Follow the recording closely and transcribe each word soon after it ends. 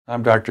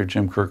I'm Dr.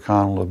 Jim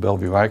Kirkconnell of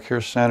Bellevue Eye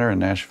Care Center in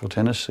Nashville,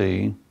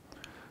 Tennessee.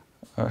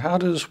 How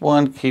does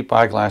one keep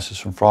eyeglasses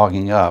from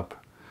fogging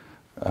up?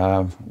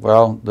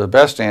 Well, the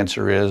best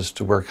answer is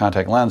to wear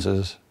contact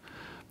lenses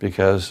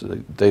because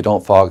they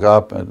don't fog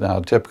up.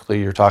 Now,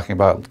 typically you're talking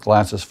about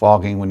glasses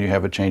fogging when you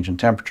have a change in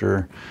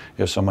temperature.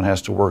 If someone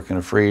has to work in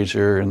a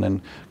freezer and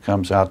then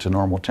comes out to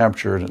normal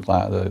temperature,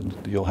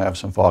 you'll have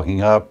some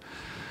fogging up.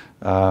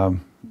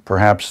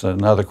 Perhaps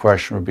another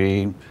question would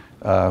be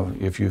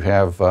if you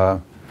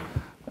have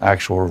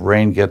actual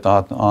rain get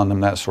on them,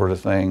 that sort of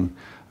thing.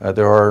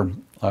 There are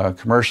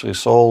commercially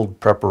sold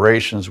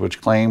preparations which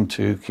claim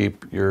to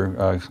keep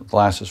your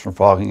glasses from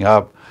fogging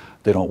up.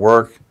 They don't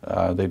work.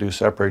 They do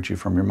separate you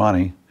from your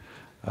money.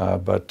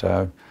 But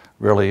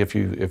really, if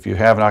you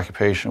have an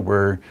occupation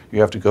where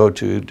you have to go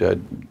to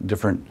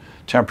different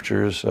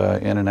temperatures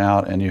in and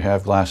out, and you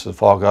have glasses that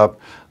fog up,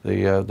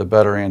 the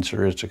better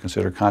answer is to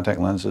consider contact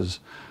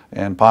lenses,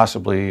 and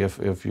possibly,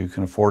 if you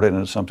can afford it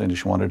and it's something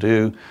that you want to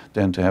do,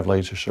 then to have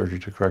laser surgery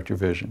to correct your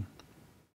vision.